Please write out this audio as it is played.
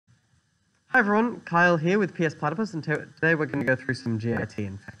Hi everyone, Kyle here with PS Platypus, and today we're going to go through some GIT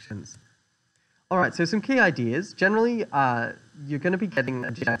infections. Alright, so some key ideas. Generally, you're going to be getting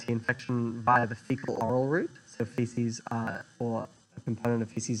a GIT infection via the fecal-oral route, so feces or a component of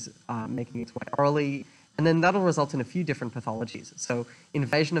feces making its way orally, and then that'll result in a few different pathologies. So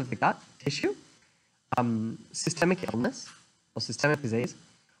invasion of the gut tissue, systemic illness or systemic disease,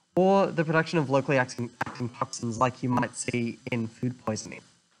 or the production of locally acting toxins like you might see in food poisoning.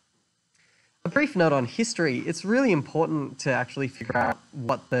 A brief note on history, it's really important to actually figure out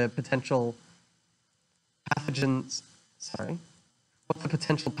what the potential pathogens,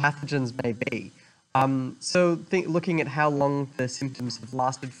 may be. Looking at how long the symptoms have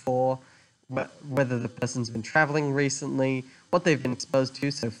lasted for, whether the person's been traveling recently, what they've been exposed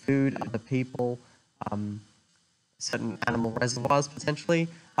to, so food, other people, certain animal reservoirs potentially,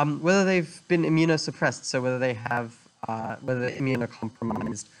 whether they've been immunosuppressed, so whether they have, whether they're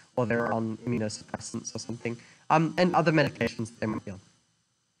immunocompromised or they're on immunosuppressants or something, and other medications that they might be on.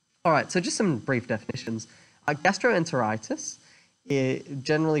 All right, so just some brief definitions. Gastroenteritis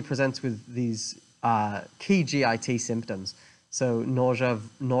generally presents with these key GIT symptoms, so nausea,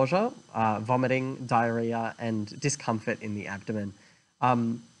 vomiting, diarrhea, and discomfort in the abdomen.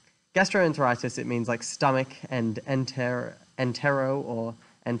 Gastroenteritis, it means like stomach, and entero or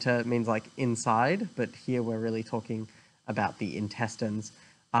enter means like inside, but here we're really talking about the intestines.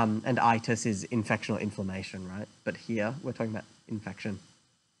 And itis is infection or inflammation, right? But here we're talking about infection.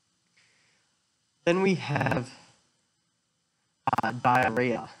 Then we have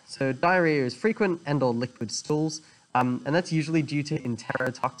diarrhea. So diarrhea is frequent and or liquid stools, and that's usually due to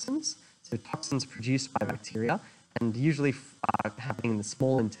enterotoxins, so toxins produced by bacteria, and usually happening in the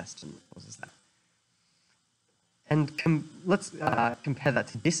small intestine that causes that. And let's compare that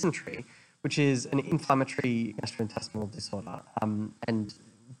to dysentery, which is an inflammatory gastrointestinal disorder, and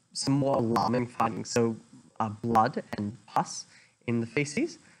some more alarming findings, so blood and pus in the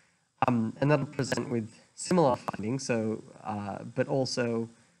feces, and that'll present with similar findings, so, but also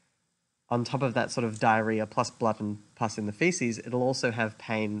on top of that sort of diarrhea plus blood and pus in the feces, it'll also have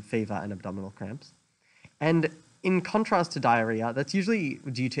pain, fever, and abdominal cramps. And in contrast to diarrhea, that's usually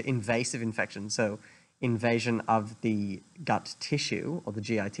due to invasive infection, so invasion of the gut tissue, or the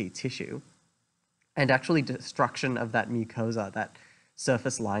GIT tissue, and actually destruction of that mucosa, that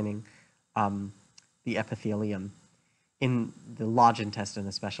surface lining, the epithelium, in the large intestine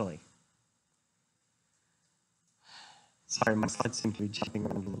especially. Sorry, my slides seem to be jumping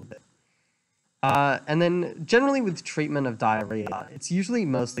around a little bit. And then generally with treatment of diarrhea, it's usually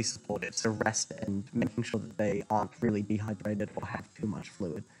mostly supportive, so rest and making sure that they aren't really dehydrated or have too much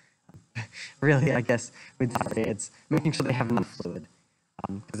fluid. Really, I guess, with diarrhea, it's making sure they have enough fluid,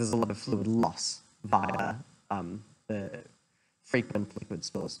 because there's a lot of fluid loss via the frequent liquid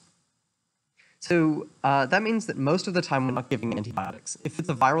stools. So that means that most of the time we're not giving antibiotics. If it's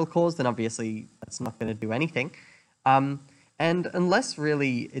a viral cause, then obviously that's not going to do anything. And unless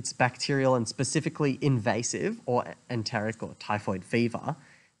really it's bacterial and specifically invasive, or enteric or typhoid fever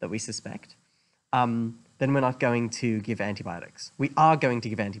that we suspect, then we're not going to give antibiotics. We are going to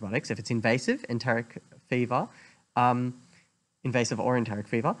give antibiotics if it's invasive, enteric fever, invasive or enteric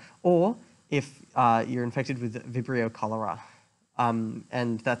fever, or if you're infected with Vibrio cholera.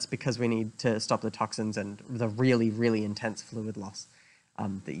 And that's because we need to stop the toxins and the really, really intense fluid loss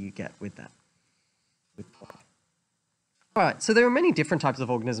that you get with that. All right, so there are many different types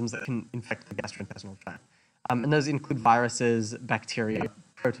of organisms that can infect the gastrointestinal tract. And those include viruses, bacteria,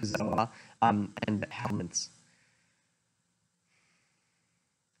 protozoa, and helminths.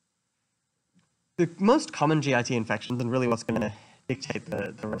 The most common GIT infections, and really what's going to dictate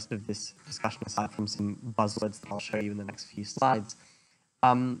the rest of this discussion, aside from some buzzwords that I'll show you in the next few slides,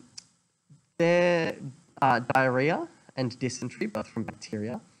 they're diarrhea and dysentery, both from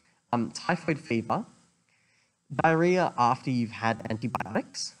bacteria, typhoid fever, diarrhea after you've had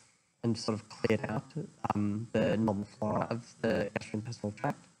antibiotics and sort of cleared out the normal flora of the gastrointestinal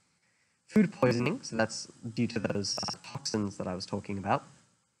tract, food poisoning, so that's due to those toxins that I was talking about,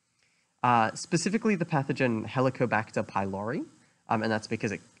 specifically the pathogen Helicobacter pylori, and that's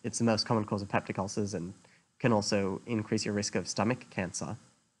because it's the most common cause of peptic ulcers and can also increase your risk of stomach cancer.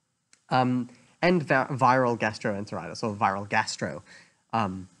 And viral gastroenteritis, or viral gastro.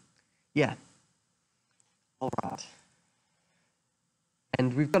 Yeah. All right.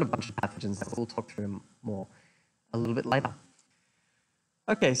 And we've got a bunch of pathogens that we'll talk through more a little bit later.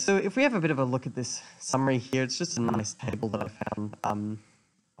 Okay, so if we have a bit of a look at this summary here, it's just a nice table that I found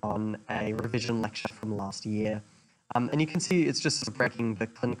on a revision lecture from last year. And you can see it's just breaking the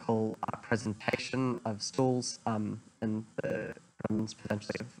clinical presentation of stools and the symptoms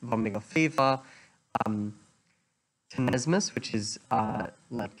potentially of vomiting or fever. Tenesmus, which is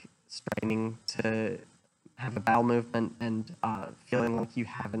like straining to have a bowel movement and feeling like you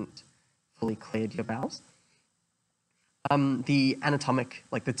haven't fully cleared your bowels. The anatomic,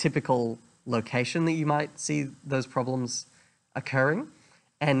 like the typical location that you might see those problems occurring,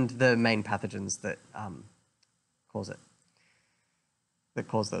 and the main pathogens that cause it, that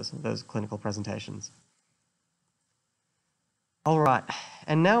cause those clinical presentations. All right,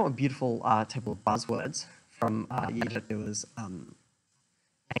 and now a beautiful table of buzzwords from Yajit. It was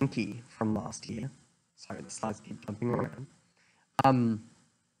Anki from last year. Sorry, the slides keep jumping around.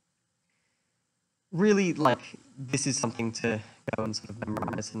 Really, like, this is something to go and sort of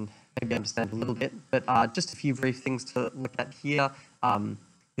memorize and maybe understand a little bit, but just a few brief things to look at here.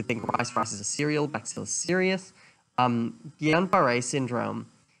 You think rice is a cereal, Bacillus cereus. Guillain-Barré syndrome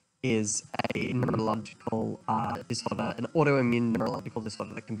is a neurological disorder, an autoimmune neurological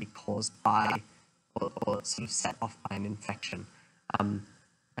disorder that can be caused by or sort of set off by an infection.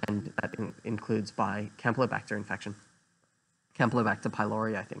 And that includes by Campylobacter infection. Campylobacter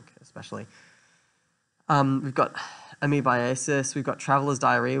pylori, I think, especially. We've got amoebiasis, we've got traveler's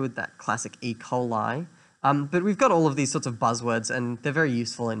diarrhea with that classic E. coli. But we've got all of these sorts of buzzwords, and they're very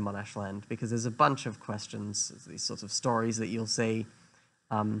useful in Monash land because there's a bunch of questions, these sorts of stories that you'll see.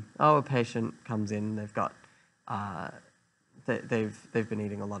 Oh, a patient comes in, they've got, they've been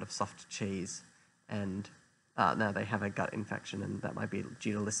eating a lot of soft cheese, and now they have a gut infection, and that might be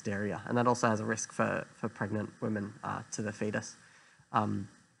due to listeria. And that also has a risk for pregnant women to the fetus,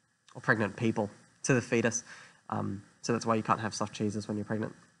 or pregnant people to the fetus. So that's why you can't have soft cheeses when you're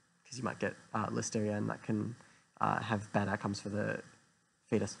pregnant, because you might get listeria, and that can have bad outcomes for the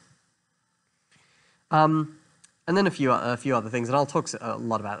fetus. And then a few other things, and I'll talk a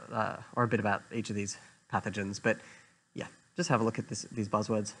lot about, or a bit about each of these pathogens, but yeah, just have a look at these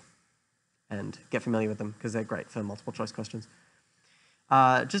buzzwords and get familiar with them, because they're great for multiple choice questions.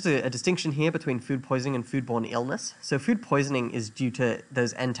 Just a distinction here between food poisoning and foodborne illness. So food poisoning is due to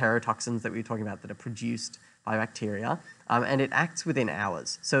those enterotoxins that we were talking about that are produced by bacteria, and it acts within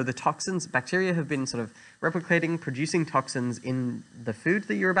hours. So the toxins, bacteria have been sort of replicating, producing toxins in the food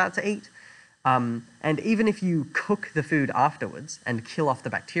that you're about to eat. And even if you cook the food afterwards and kill off the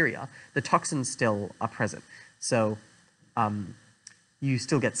bacteria, the toxins still are present. So you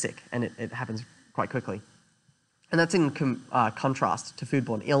still get sick, and it happens quite quickly. And that's in contrast to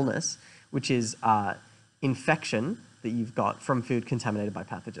foodborne illness, which is infection that you've got from food contaminated by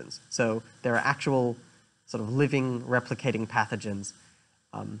pathogens. So there are actual sort of living, replicating pathogens,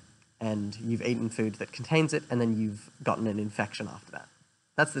 and you've eaten food that contains it, and then you've gotten an infection after that.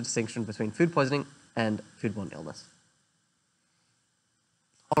 That's the distinction between food poisoning and foodborne illness.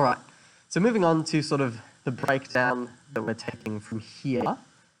 All right, so moving on to sort of the breakdown that we're taking from here,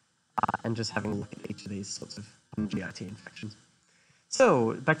 and just having a look at each of these sorts of GIT infections.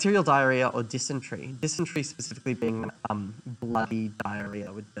 So, bacterial diarrhea or dysentery. Dysentery specifically being bloody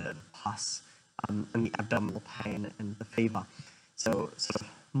diarrhea with the pus and the abdominal pain and the fever. So, sort of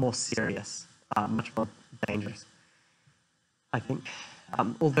more serious, much more dangerous, I think.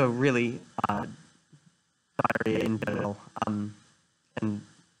 Although really, diarrhea in general, and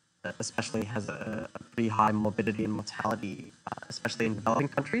especially has a pretty high morbidity and mortality, especially in developing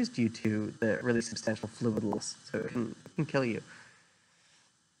countries, due to the really substantial fluid loss. So it can kill you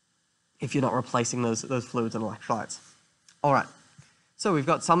if you're not replacing those fluids and electrolytes. All right, so we've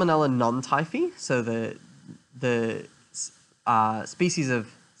got Salmonella non-typhi, so the species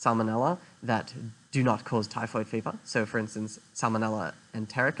of Salmonella that do not cause typhoid fever. So for instance, Salmonella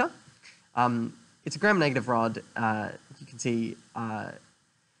enterica. It's a gram-negative rod. You can see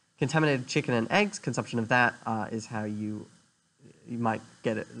contaminated chicken and eggs. Consumption of that is how you might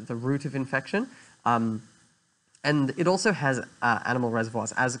get the root of infection. And it also has animal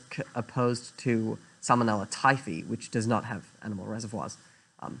reservoirs, as opposed to Salmonella typhi, which does not have animal reservoirs.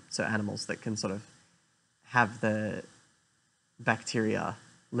 So animals that can sort of have the bacteria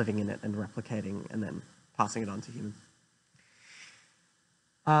living in it and replicating and then passing it on to humans.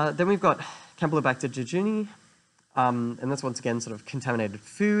 Then we've got Campylobacter jejuni, and that's once again sort of contaminated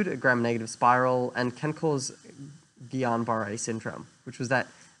food, a gram-negative spiral, and can cause Guillain-Barré syndrome, which was that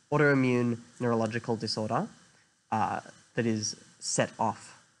autoimmune neurological disorder that is set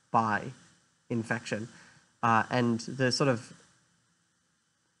off by infection. And the sort of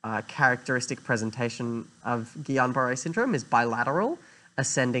characteristic presentation of Guillain-Barré syndrome is bilateral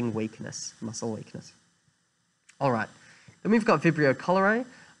ascending weakness, muscle weakness. All right, then we've got Vibrio cholerae.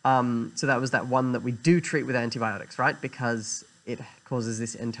 So that was that one that we do treat with antibiotics, right? Because it causes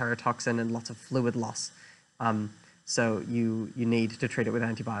this enterotoxin and lots of fluid loss. So you need to treat it with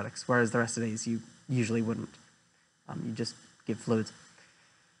antibiotics, whereas the rest of these you usually wouldn't. You just give fluids.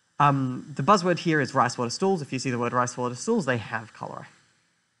 The buzzword here is rice water stools. If you see the word rice water stools, they have cholera.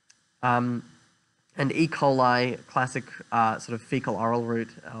 And E. coli, classic sort of fecal oral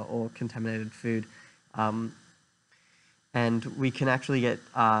route or contaminated food. And we can actually get,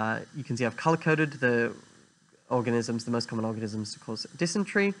 you can see I've color-coded the organisms, the most common organisms to cause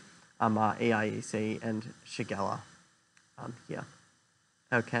dysentery, are EIEC and Shigella here.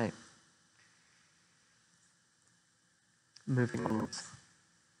 Okay. Moving on.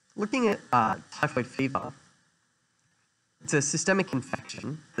 Looking at typhoid fever, it's a systemic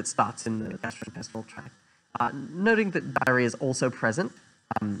infection that starts in the gastrointestinal tract. Noting that diarrhea is also present.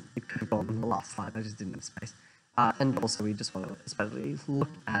 It could have gone in the last slide, I just didn't have space. And also we just want to especially look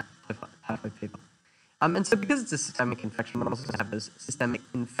at typhoid fever. And so because it's a systemic infection, we also have those systemic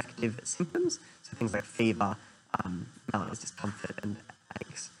infective symptoms, so things like fever, malaise, discomfort, and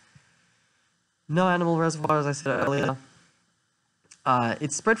aches. No animal reservoir, as I said earlier.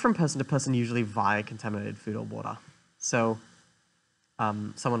 It's spread from person to person, usually via contaminated food or water. So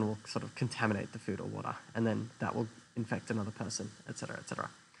someone will sort of contaminate the food or water, and then that will infect another person, etc., etc.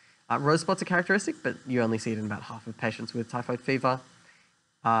 Rose spots are characteristic, but you only see it in about half of patients with typhoid fever.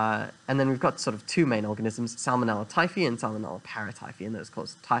 And then we've got sort of two main organisms, Salmonella typhi and Salmonella paratyphi, and those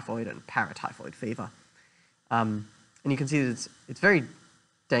cause typhoid and paratyphoid fever. And you can see that it's very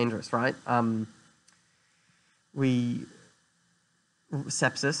dangerous, right?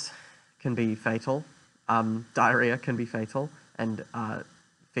 Sepsis can be fatal, diarrhea can be fatal, and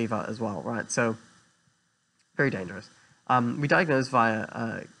fever as well, right? So very dangerous. We diagnose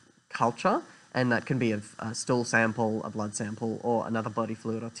via culture, and that can be a stool sample, a blood sample, or another body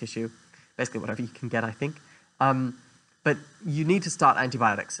fluid or tissue, basically whatever you can get, I think. But you need to start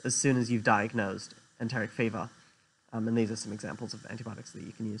antibiotics as soon as you've diagnosed enteric fever, and these are some examples of antibiotics that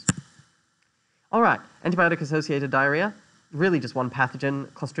you can use. All right, antibiotic-associated diarrhea, really just one pathogen,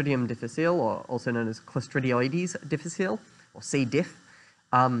 Clostridium difficile, or also known as Clostridioides difficile, or C. diff.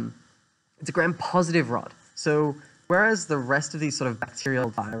 It's a gram-positive rod. So whereas the rest of these sort of bacterial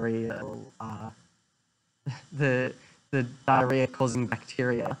diarrhea, the diarrhea causing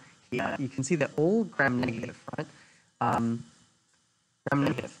bacteria here, you can see they're all gram-negative, right?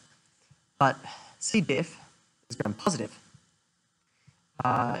 Gram-negative. But C. diff is gram-positive.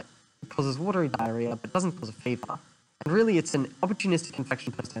 It causes watery diarrhea, but doesn't cause a fever. And really, it's an opportunistic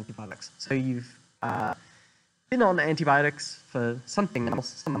infection post-antibiotics. So you've been on antibiotics for something else,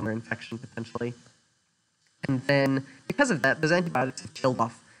 some other infection potentially. And then, because of that, those antibiotics have killed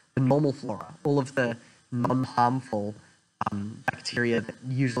off the normal flora, all of the non-harmful bacteria that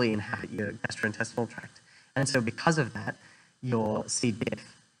usually inhabit your gastrointestinal tract. And so because of that, your C.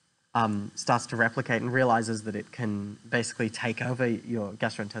 diff starts to replicate and realizes that it can basically take over your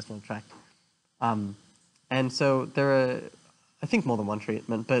gastrointestinal tract. And so there are, I think, more than one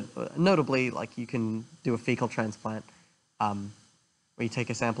treatment, but notably, like, you can do a fecal transplant where you take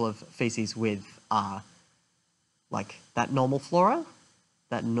a sample of feces with like that normal flora,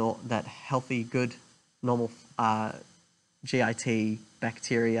 that healthy, good, normal GIT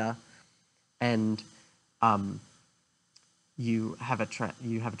bacteria, and you have a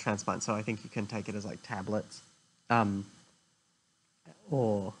transplant. So I think you can take it as like tablets,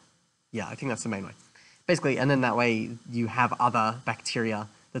 or yeah, I think that's the main way. Basically, and then that way you have other bacteria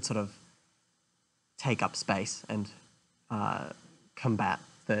that sort of take up space and combat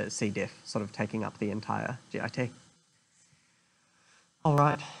the C. diff, sort of taking up the entire GIT. All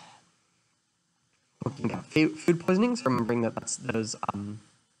right. Talking about food poisonings, remembering that that's those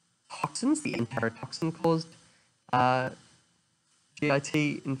toxins, the enterotoxin caused GIT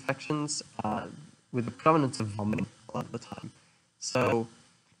infections with the predominance of vomiting a lot of the time. So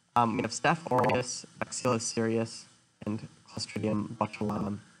we have Staph aureus, Bacillus cereus, and Clostridium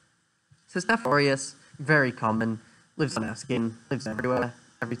botulinum. So Staph aureus, very common, lives on our skin, lives everywhere,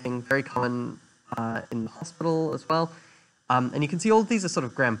 everything, very common in the hospital as well. And you can see all of these are sort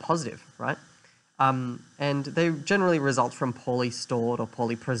of gram-positive, right? And they generally result from poorly stored or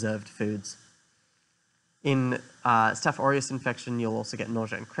poorly preserved foods. In Staph aureus infection, you'll also get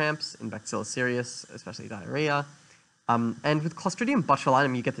nausea and cramps. In Bacillus cereus, especially diarrhea. And with Clostridium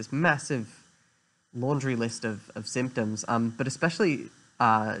botulinum, you get this massive laundry list of symptoms, but especially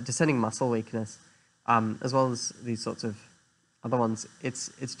descending muscle weakness, as well as these sorts of other ones.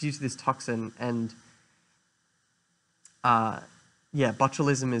 It's due to this toxin, and yeah,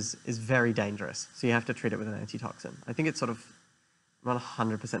 botulism is very dangerous, so you have to treat it with an antitoxin. I think it's sort of, I'm not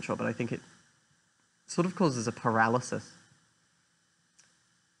 100% sure, but I think it sort of causes a paralysis.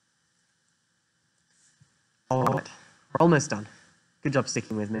 All right, we're almost done. Good job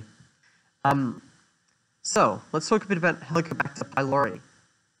sticking with me. So let's talk a bit about Helicobacter pylori.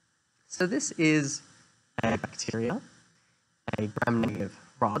 So this is a bacteria, a gram-negative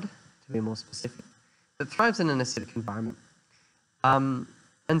rod, to be more specific, that thrives in an acidic environment. And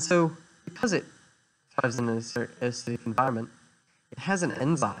so because it thrives in an acidic environment, it has an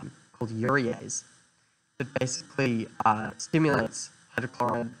enzyme called urease that basically stimulates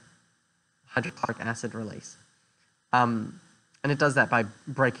hydrochloric acid release. And it does that by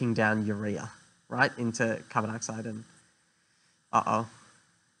breaking down urea, right, into carbon dioxide and,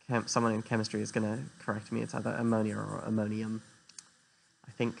 someone in chemistry is going to correct me, it's either ammonia or ammonium,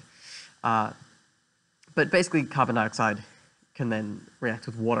 I think. But basically carbon dioxide can then react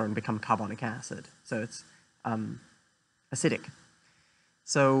with water and become carbonic acid, so it's acidic.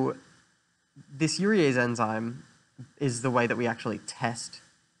 So this urease enzyme is the way that we actually test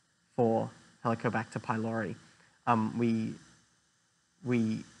for Helicobacter pylori.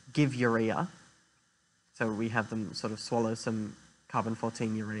 We give urea, so we have them sort of swallow some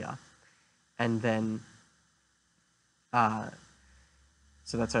carbon-14 urea, and then,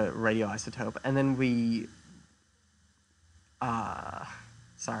 so that's a radioisotope, and then we, if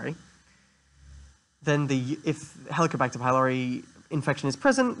Helicobacter pylori infection is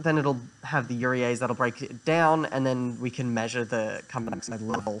present, then it'll have the urease that'll break it down, and then we can measure the carbon dioxide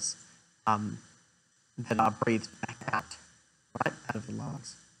levels that are breathed back out, right, out of the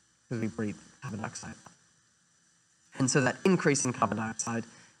lungs, because we breathe carbon dioxide. And so that increase in carbon dioxide,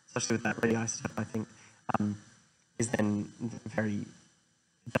 especially with that radioisotope, I think, is then very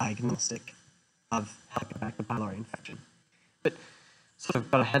diagnostic of Helicobacter pylori infection. But sort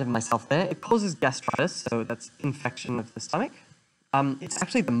of got ahead of myself there. It causes gastritis, so that's infection of the stomach. It's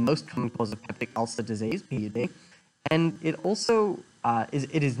actually the most common cause of peptic ulcer disease, PUD, and it also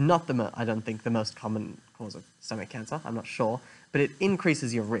is not I don't think, the most common cause of stomach cancer. I'm not sure, but it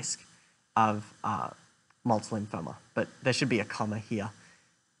increases your risk of multiple lymphoma. But there should be a comma here.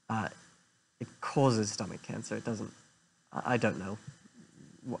 It causes stomach cancer. It doesn't. I don't know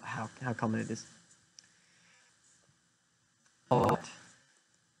how common it is. All right.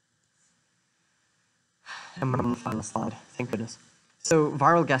 And we're on the final slide. Thank goodness. So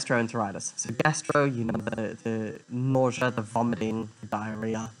viral gastroenteritis. So gastro, you know, the nausea, the vomiting, the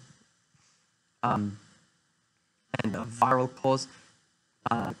diarrhea, and a viral cause.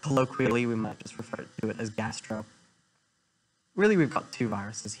 Colloquially, we might just refer to it as gastro. Really, we've got two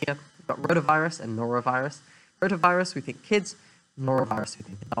viruses here. We've got rotavirus and norovirus. Rotavirus, we think kids. Norovirus, we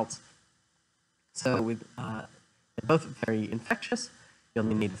think adults. So they're both very infectious. You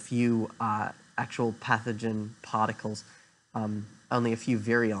only need a few actual pathogen particles, only a few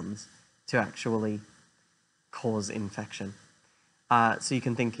virions to actually cause infection. So you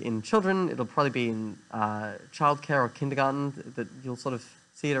can think in children, it'll probably be in childcare or kindergarten that you'll sort of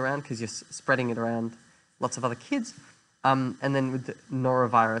see it around because you're spreading it around lots of other kids. And then with the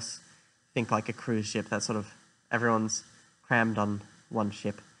norovirus, think like a cruise ship, that sort of everyone's crammed on one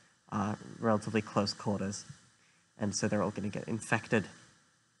ship, relatively close quarters, and so they're all going to get infected.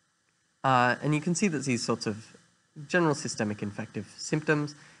 And you can see that these sorts of general systemic infective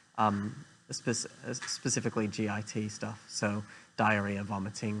symptoms, specifically GIT stuff, so diarrhea,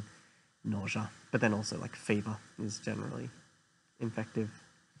 vomiting, nausea, but then also like fever is generally infective.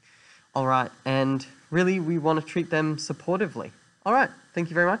 All right, and really we want to treat them supportively. All right, thank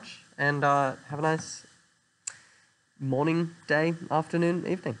you very much, and have a nice morning, day, afternoon,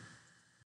 evening.